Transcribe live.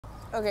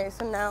Okay,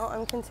 so now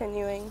I'm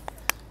continuing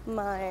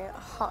my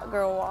hot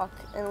girl walk,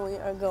 and we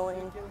are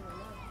going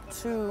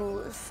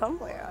to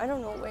somewhere. I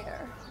don't know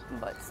where,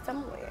 but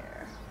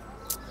somewhere.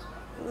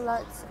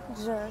 Let's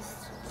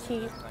just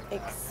keep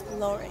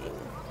exploring.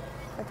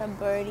 With the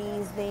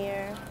birdies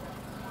there.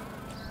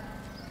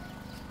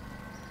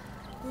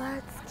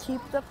 Let's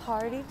keep the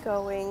party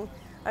going.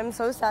 I'm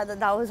so sad that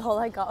that was all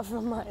I got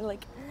from my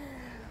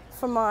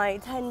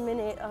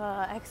 10-minute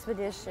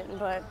expedition,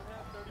 but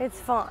it's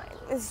fine.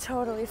 It's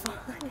totally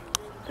fine.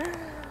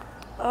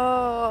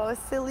 Oh,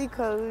 silly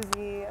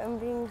cozy. I'm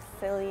being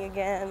silly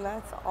again.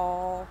 That's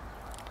all.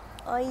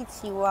 Ay,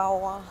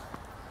 chihuahua.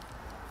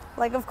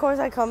 Like, of course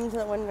I come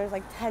to when there's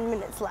like 10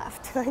 minutes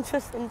left. I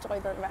just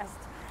enjoy the rest.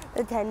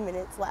 The 10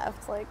 minutes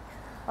left. Like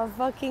a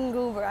fucking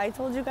goober. I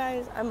told you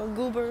guys I'm a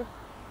goober,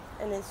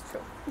 and it's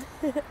true.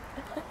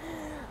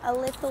 A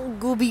little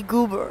gooby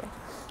goober.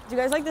 Do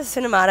you guys like the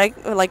cinematic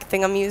like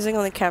thing I'm using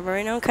on the camera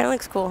right now? It kind of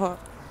looks cool, huh?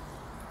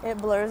 It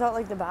blurs out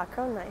like the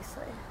background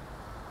nicely.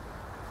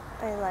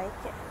 I like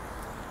it.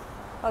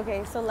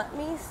 Okay, so let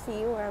me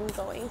see where I'm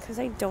going because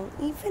I don't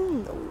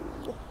even know.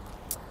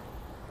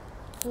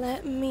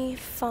 Let me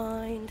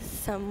find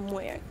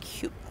somewhere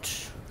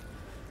cute.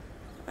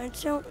 I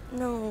don't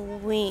know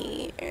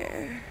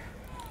where,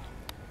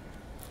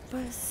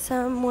 but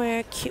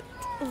somewhere cute.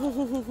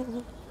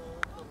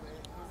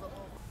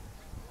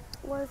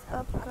 What's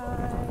up,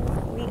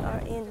 guys? We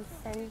are in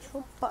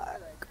Central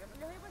Park.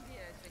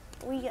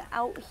 We are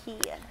out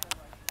here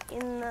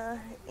in the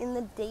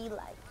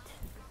daylight.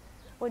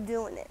 We're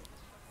doing it.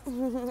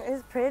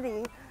 It's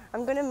pretty.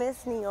 I'm gonna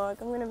miss New York.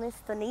 I'm gonna miss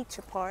the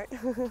nature part.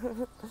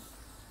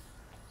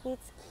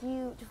 It's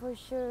cute for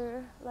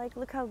sure. Like,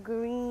 look how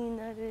green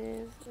that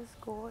is. It's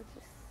gorgeous.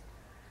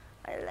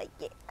 I like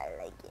it. I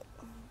like it.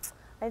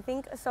 I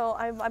think so.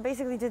 I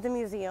basically did the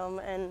museum,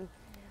 and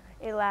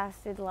it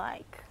lasted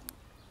like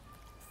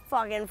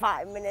fucking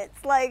 5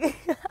 minutes. Like,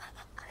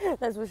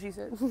 that's what she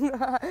said.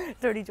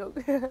 Dirty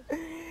joke.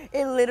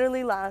 It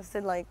literally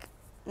lasted like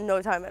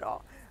no time at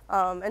all.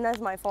 And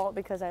that's my fault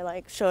because I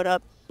like showed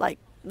up like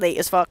late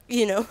as fuck,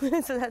 you know.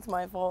 So that's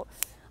my fault.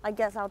 I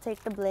guess I'll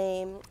take the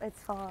blame. It's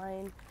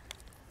fine.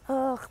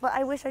 Ugh, but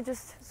I wish I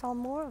just saw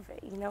more of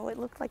it, you know. It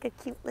looked like a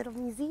cute little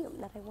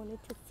museum that I wanted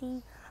to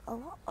see a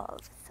lot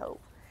of. So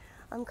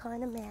I'm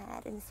kind of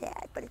mad and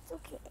sad, but it's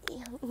okay.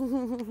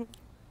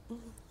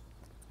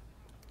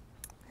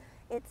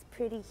 It's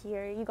pretty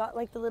here. You got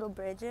like the little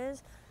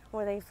bridges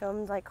where they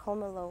filmed like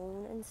Home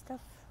Alone and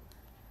stuff.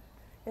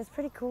 It's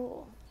pretty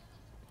cool.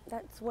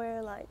 That's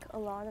where like a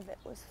lot of it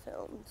was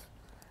filmed.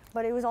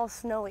 But it was all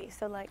snowy,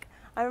 so like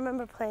I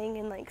remember playing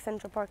in like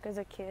Central Park as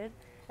a kid,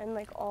 and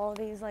like all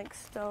these like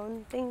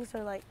stone things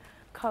are like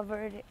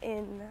covered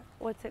in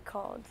what's it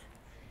called?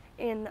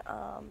 In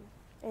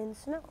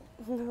snow,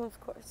 of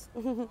course.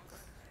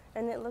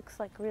 And it looks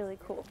like really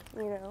cool,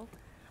 you know,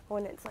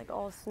 when it's like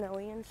all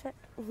snowy and shit.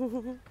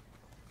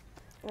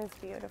 It's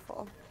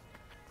beautiful.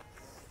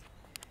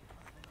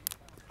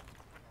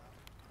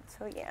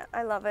 So yeah,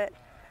 I love it.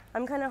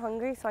 I'm kind of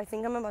hungry, so I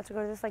think I'm about to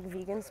go to this like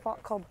vegan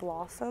spot called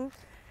Blossom.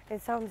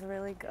 It sounds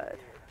really good,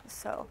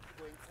 so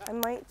I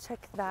might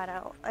check that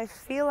out. I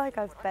feel like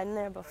I've been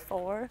there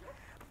before,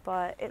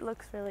 but it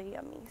looks really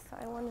yummy, so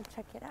I want to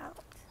check it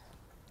out.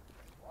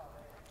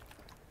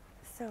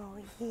 So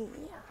yeah,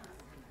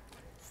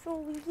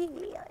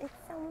 it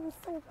sounds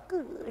so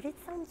good. It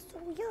sounds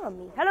so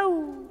yummy.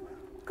 Hello,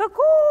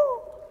 cuckoo,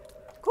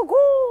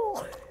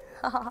 cuckoo.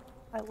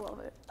 I love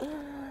it.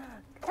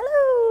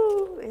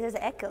 Hello, there's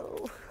an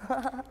echo.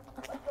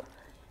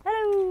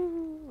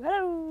 Hello,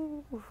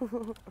 hello.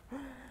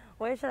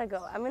 Where should I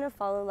go? I'm gonna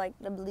follow like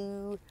the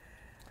blue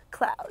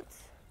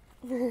clouds.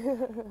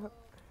 I'm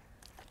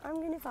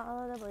gonna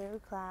follow the blue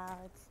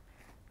clouds.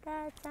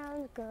 That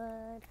sounds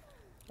good.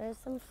 There's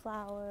some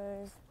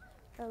flowers.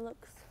 It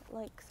looks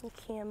like some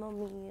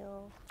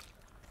chamomile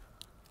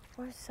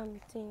or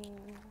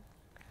something.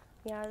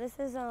 Yeah, this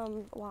is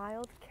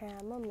wild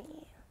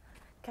chamomile.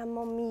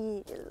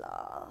 Chamomile.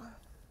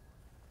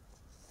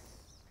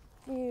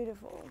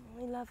 Beautiful.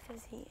 We love to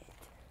see it.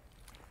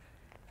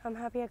 I'm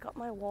happy I got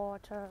my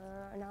water,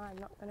 and I'm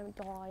not gonna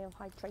die of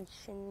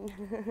hydration,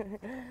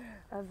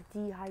 of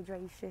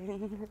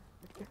dehydration.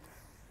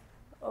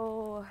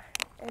 Oh,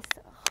 it's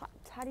hot.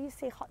 How do you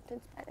say hot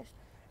in Spanish?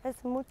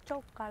 Es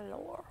mucho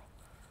calor.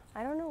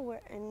 I don't know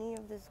where any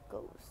of this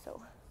goes, so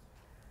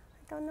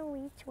I don't know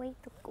which way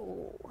to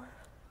go.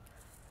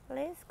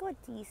 Let's go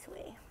this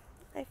way.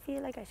 I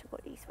feel like I should go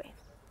this way.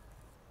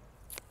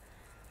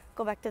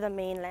 Go back to the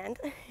mainland.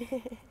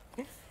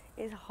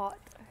 It's hot.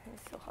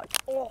 It's so hot.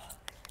 Oh,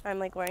 I'm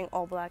like wearing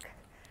all black,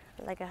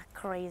 like a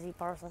crazy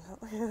person,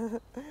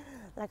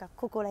 like a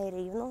cuckoo lady,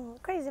 you know,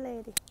 crazy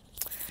lady,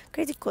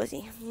 crazy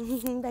cozy.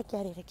 Back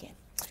at it again.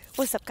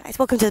 What's up, guys?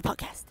 Welcome to the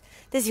podcast.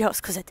 This is your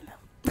host, Cosette DeMille.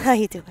 How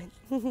you doing?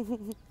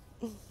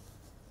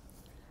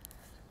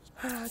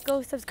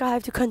 Go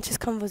subscribe to Conscious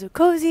Convos with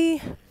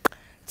Cozy.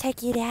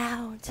 Check it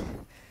out.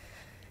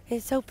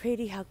 It's so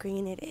pretty how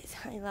green it is.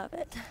 I love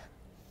it.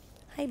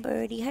 Hi,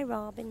 Birdie. Hi,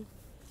 Robin.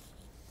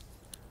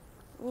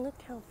 Look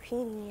how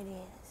pretty it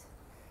is.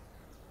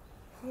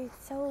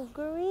 It's so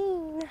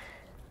green.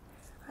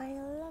 I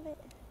love it.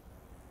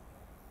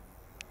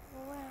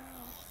 Wow.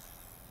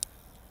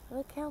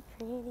 Look how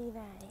pretty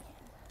that is.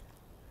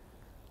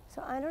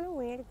 So I don't know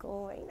where to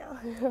go right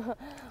now.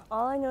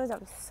 All I know is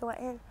I'm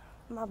sweating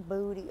my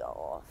booty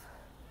off.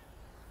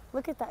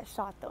 Look at that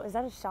shot though. Is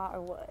that a shot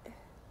or what?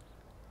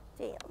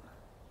 Damn.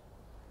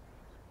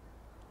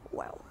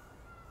 Wow.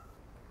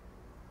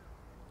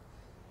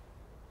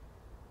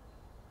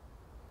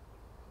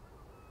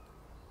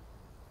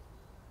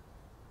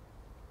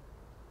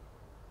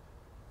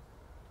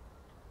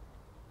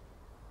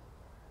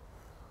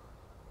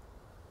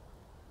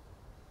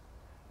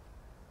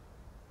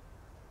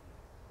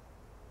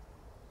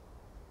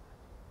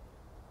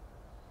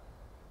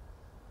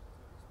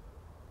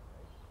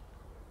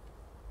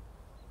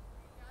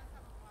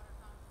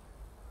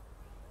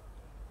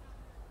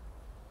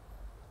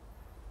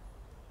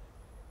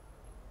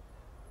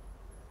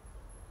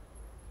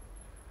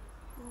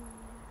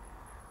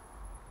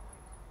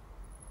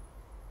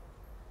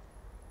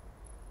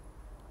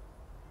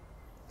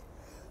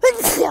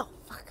 Oh,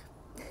 fuck.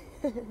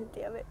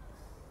 Damn it.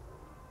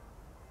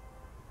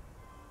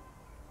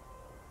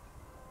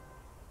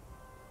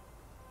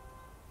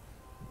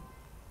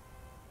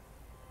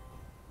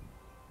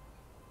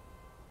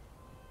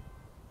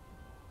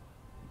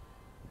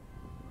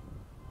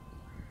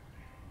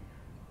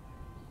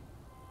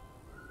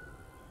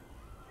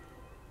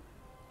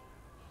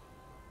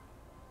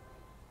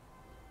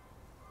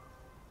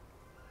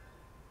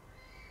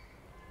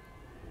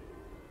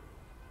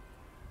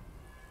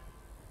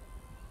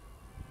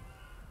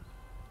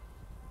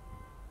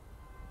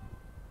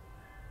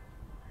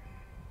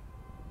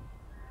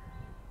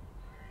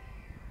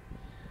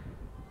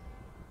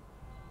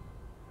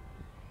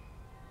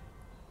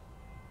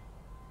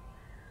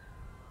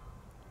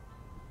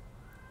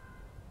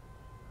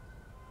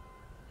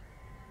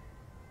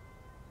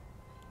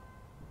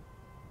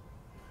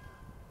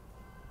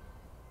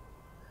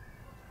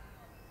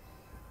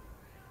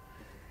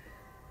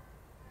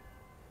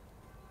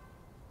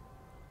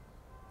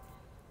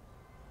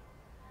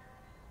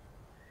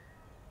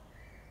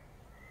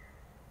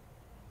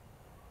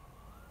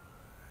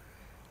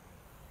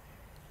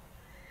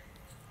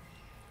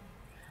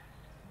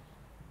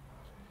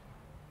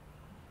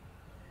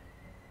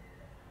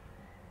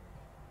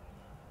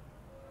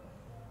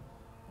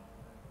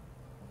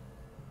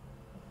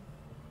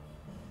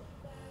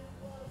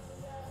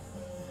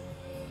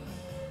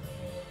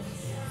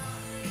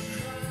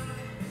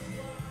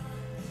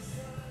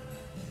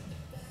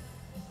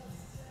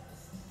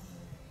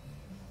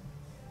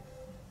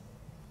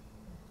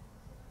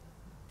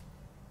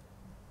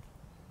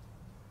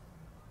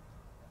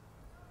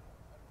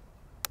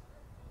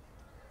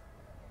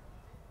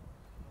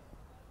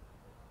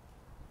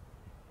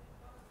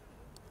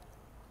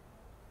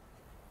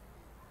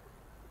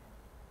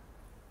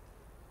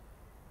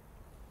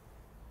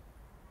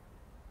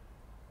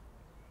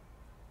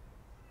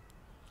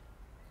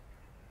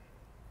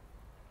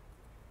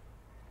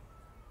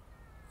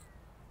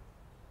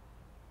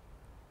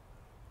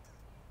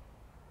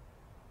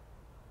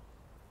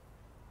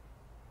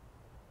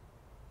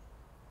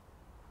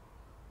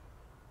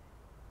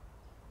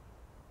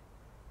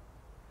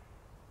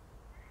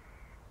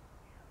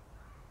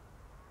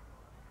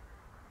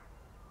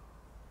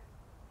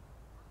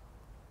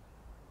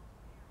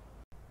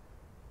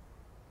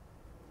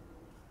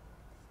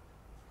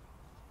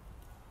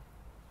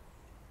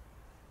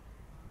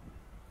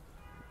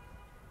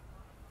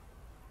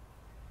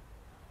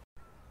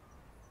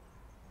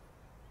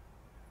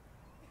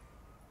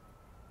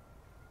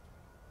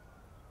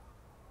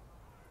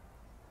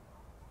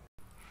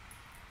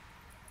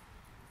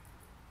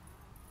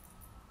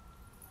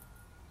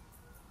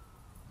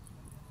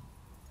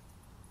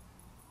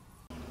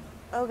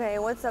 Okay,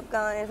 what's up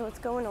guys? What's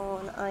going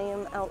on? I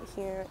am out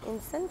here in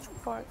Central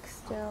Park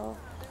still.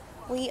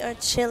 We are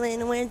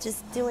chilling. We're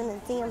just doing the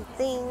damn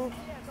thing.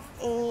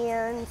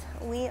 And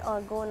we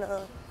are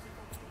gonna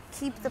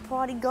keep the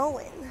party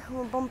going.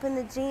 We're bumping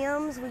the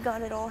jams. We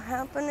got it all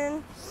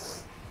happening.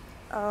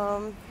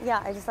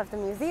 Yeah, I just left the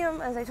museum,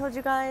 as I told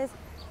you guys.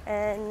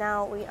 And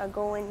now we are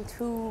going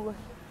to,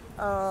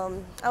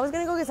 I was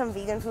gonna go get some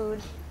vegan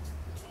food.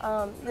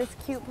 This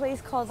cute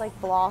place called like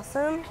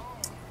Blossom.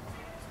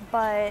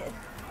 But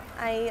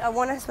I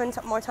want to spend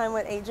more time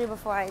with AJ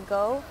before I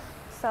go,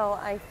 so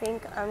I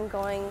think I'm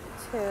going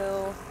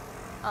to,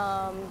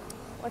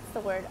 what's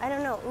the word? I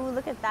don't know. Ooh,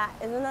 look at that.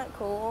 Isn't that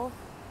cool?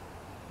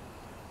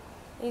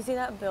 You see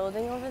that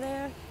building over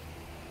there?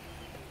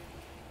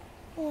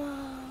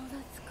 Wow,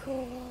 that's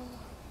cool.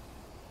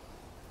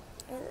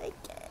 I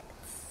like it.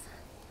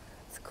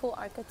 It's cool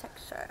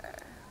architecture.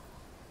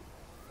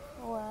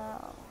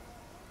 Wow.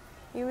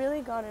 You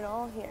really got it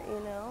all here, you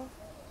know?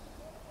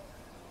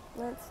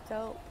 That's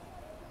dope.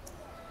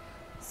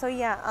 So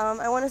yeah,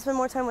 I want to spend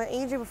more time with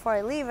AJ before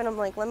I leave, and I'm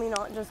like, let me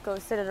not just go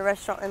sit at a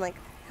restaurant and like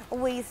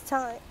waste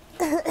time.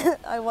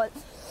 I want,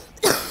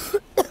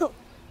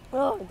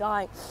 oh,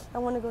 die. I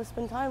want to go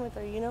spend time with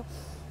her, you know?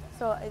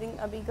 so I think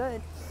I'll be good.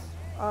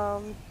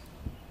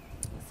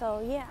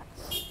 So yeah,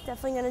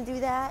 definitely gonna do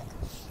that.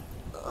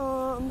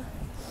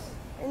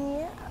 And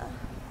yeah,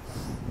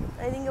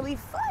 I think it'll be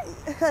fun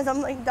because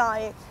I'm like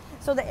dying.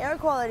 So the air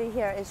quality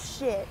here is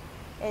shit,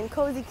 and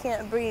Cozy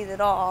can't breathe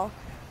at all.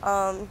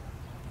 I'm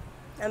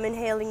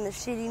inhaling the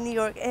shitty New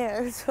York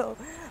air, so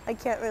I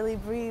can't really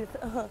breathe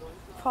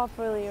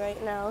properly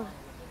right now.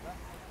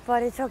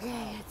 But it's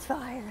okay, it's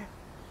fine.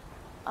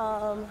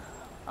 I'll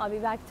be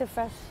back to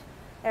fresh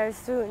air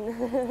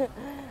soon,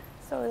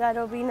 so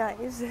that'll be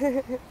nice.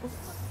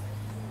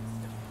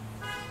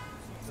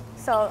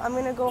 So I'm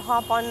gonna go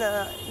hop on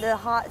the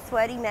hot,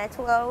 sweaty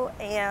metro,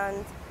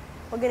 and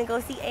we're gonna go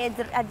see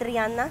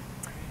Adriana,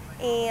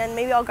 and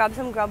maybe I'll grab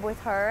some grub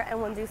with her,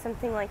 and we'll do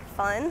something like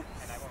fun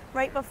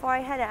right before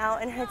I head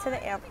out and head to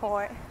the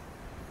airport.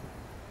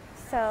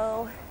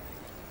 So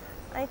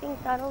I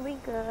think that'll be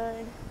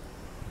good.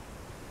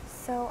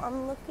 So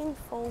I'm looking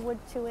forward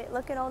to it.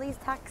 Look at all these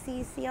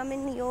taxis. See, I'm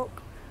in New York.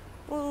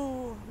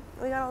 Ooh,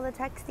 we got all the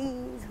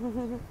taxis.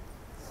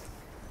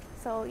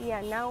 So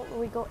yeah, now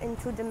we go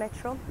into the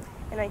metro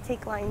and I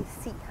take line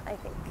C, I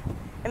think.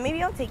 And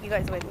maybe I'll take you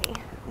guys with me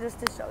just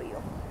to show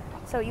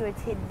you a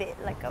tidbit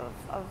like of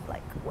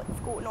like what's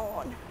going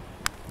on.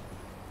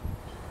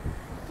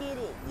 Get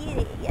it,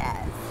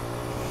 yes.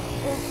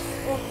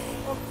 Oops,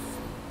 oops, oops.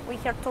 We're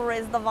here to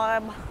raise the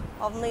vibe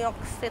of New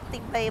York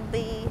City,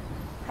 baby.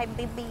 Hi,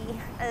 baby.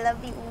 I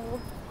love you.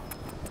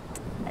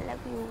 I love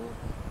you.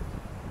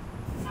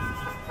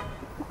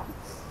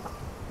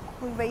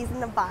 We're raising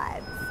the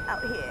vibes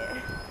out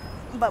here,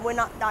 but we're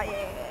not dying.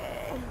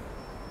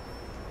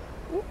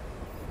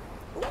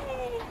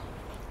 Yay.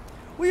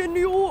 We're in New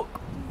York.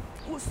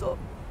 What's up?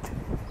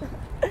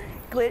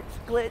 Glitch,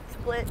 glitch,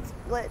 glitch,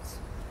 glitch,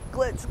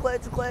 glitch,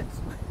 glitch, glitch.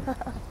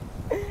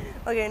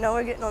 Okay, now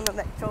we're getting on the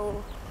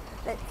metro.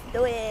 Let's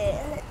do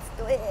it. Let's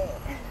do it.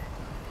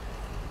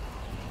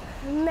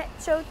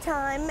 Metro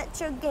time.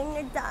 Metro gang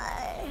or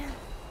die.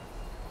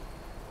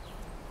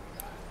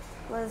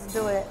 Let's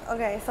do it.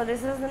 Okay, so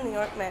this is the New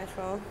York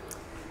Metro,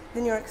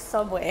 the New York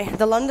subway,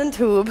 the London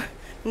Tube,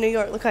 New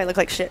York. Look, I look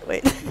like shit.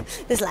 Wait,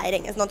 this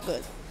lighting is not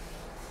good.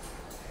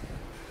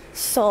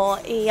 So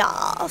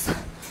yes,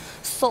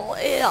 so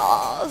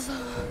yes,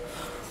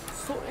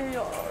 so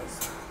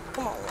yes.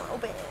 Come on,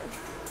 open,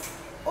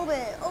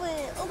 open,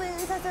 open, open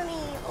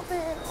sesame,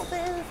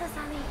 open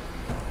sesame.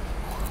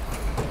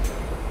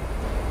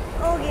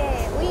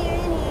 Okay, we're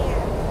in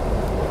here.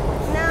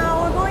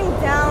 Now we're going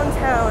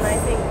downtown, I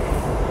think.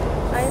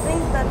 I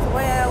think that's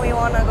where we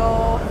want to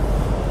go,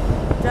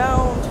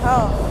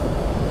 downtown.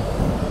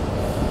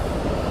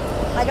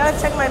 I gotta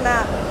check my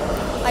map.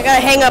 I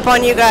gotta hang up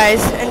on you guys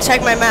and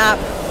check my map.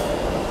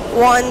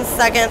 1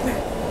 second.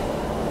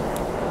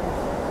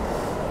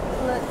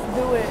 Let's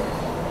do it.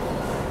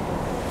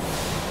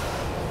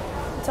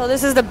 So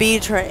this is the B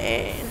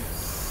train.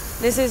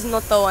 This is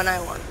not the one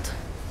I want.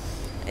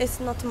 It's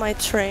not my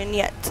train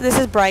yet. This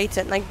is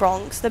Brighton, like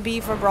Bronx. The B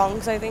for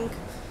Bronx, I think.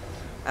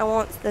 I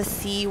want the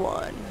C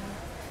one.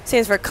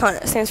 Stands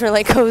for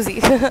like cozy.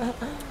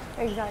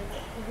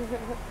 Exactly.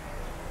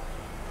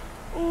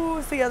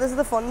 Ooh, so yeah, this is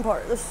the fun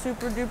part. The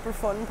super duper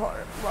fun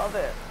part. Love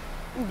it.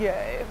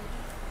 Yay.